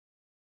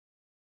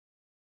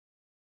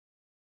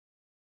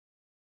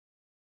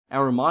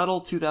Our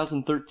model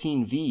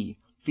 2013 V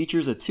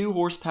features a 2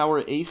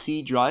 horsepower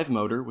AC drive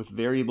motor with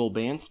variable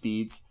band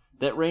speeds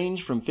that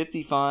range from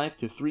 55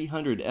 to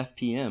 300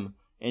 FPM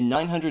and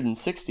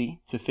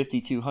 960 to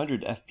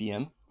 5200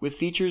 FPM, with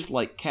features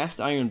like cast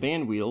iron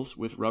band wheels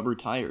with rubber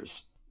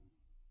tires.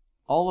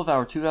 All of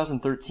our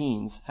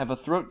 2013s have a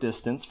throat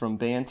distance from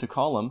band to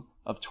column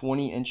of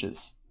 20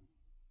 inches.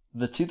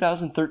 The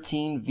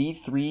 2013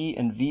 V3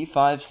 and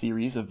V5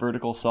 series of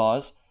vertical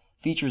saws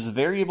features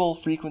variable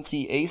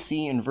frequency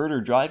AC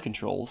inverter drive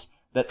controls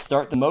that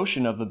start the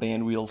motion of the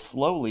band wheels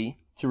slowly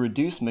to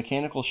reduce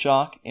mechanical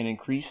shock and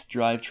increase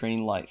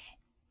drivetrain life.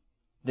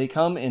 They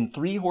come in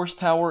 3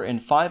 horsepower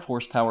and 5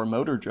 horsepower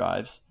motor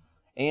drives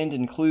and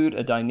include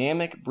a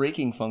dynamic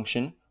braking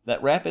function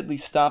that rapidly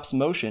stops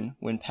motion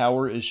when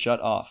power is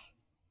shut off.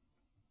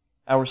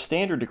 Our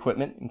standard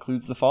equipment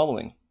includes the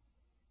following: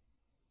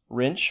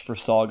 wrench for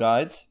saw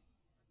guides,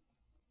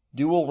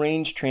 dual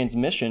range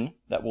transmission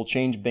that will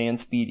change band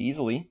speed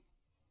easily,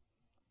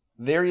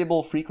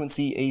 variable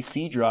frequency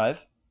AC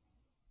drive,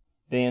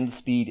 band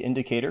speed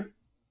indicator,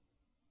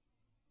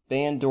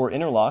 band door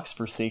interlocks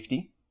for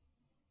safety,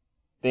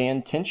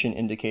 band tension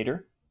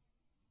indicator,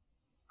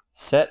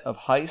 set of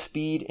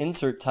high-speed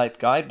insert type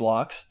guide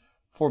blocks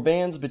for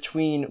bands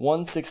between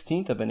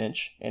 1/16 of an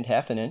inch and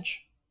 ½ an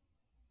inch,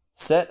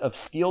 set of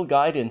steel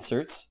guide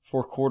inserts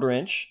for 1/4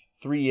 inch,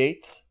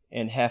 3/8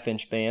 and ½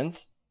 inch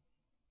bands,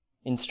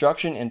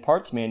 instruction and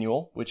parts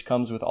manual which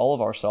comes with all of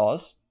our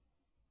saws,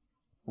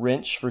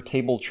 wrench for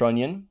table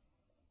trunnion,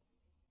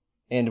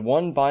 and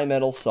 1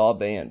 bimetal saw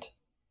band.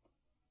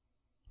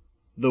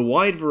 The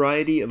wide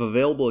variety of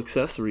available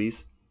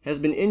accessories has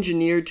been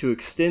engineered to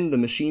extend the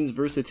machine's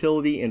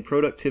versatility and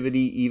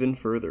productivity even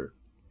further.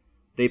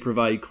 They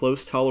provide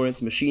close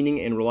tolerance machining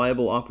and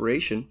reliable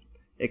operation,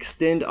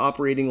 extend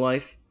operating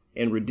life,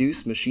 and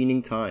reduce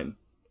machining time.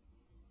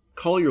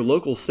 Call your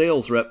local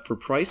sales rep for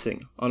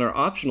pricing on our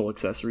optional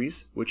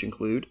accessories, which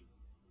include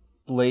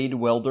blade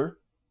welder,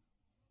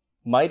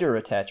 miter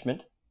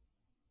attachment,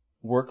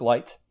 work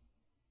light,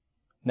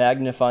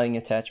 magnifying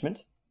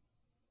attachment,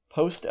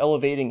 post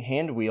elevating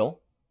hand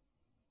wheel,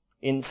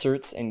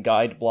 inserts and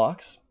guide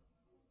blocks,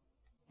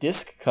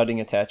 disc cutting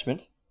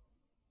attachment,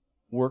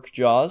 work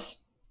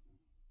jaws,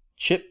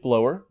 chip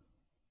blower,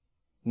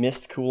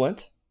 mist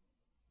coolant,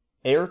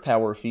 air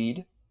power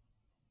feed,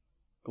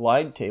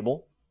 glide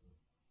table,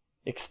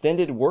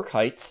 extended work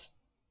heights,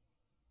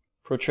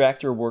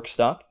 protractor work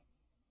stop,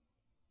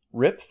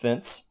 rip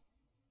fence,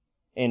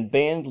 and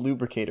band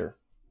lubricator.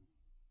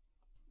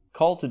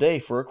 Call today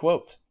for a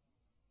quote.